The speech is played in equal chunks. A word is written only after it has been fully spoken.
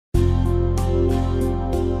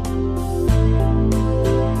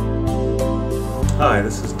Hi,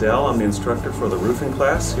 this is Dell. I'm the instructor for the roofing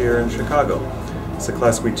class here in Chicago. It's a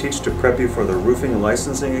class we teach to prep you for the roofing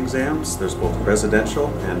licensing exams. There's both residential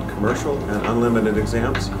and commercial and unlimited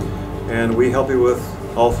exams, and we help you with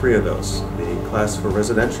all three of those. The class for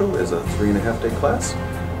residential is a 3.5-day class.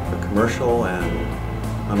 The commercial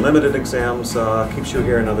and unlimited exams keeps you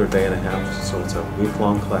here another day and a half, so it's a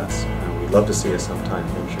week-long class, and we'd love to see you sometime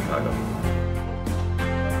here in Chicago.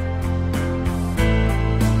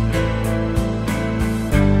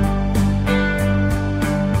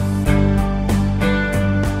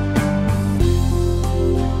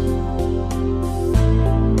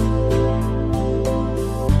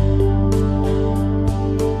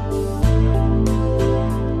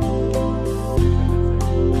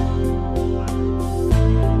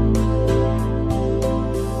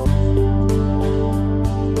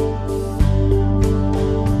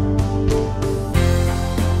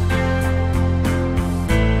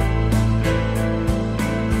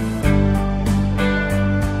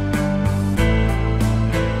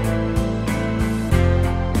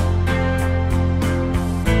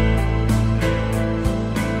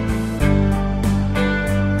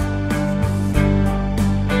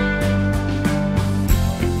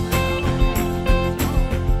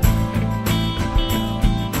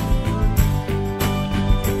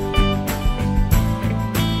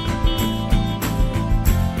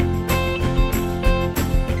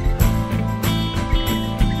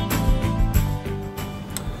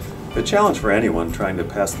 The challenge for anyone trying to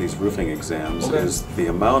pass these roofing exams is the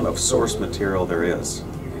amount of source material there is.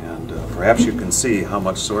 And perhaps you can see how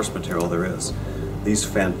much source material there is. These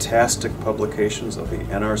fantastic publications of the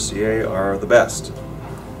NRCA are the best,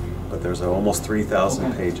 but there's almost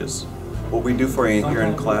 3,000 pages. What we do for you here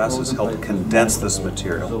in class is help condense this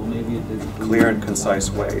material in clear and concise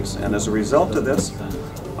ways. And as a result of this,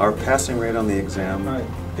 our passing rate on the exam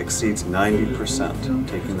exceeds 90%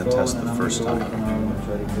 taking the test the first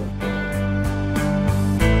time.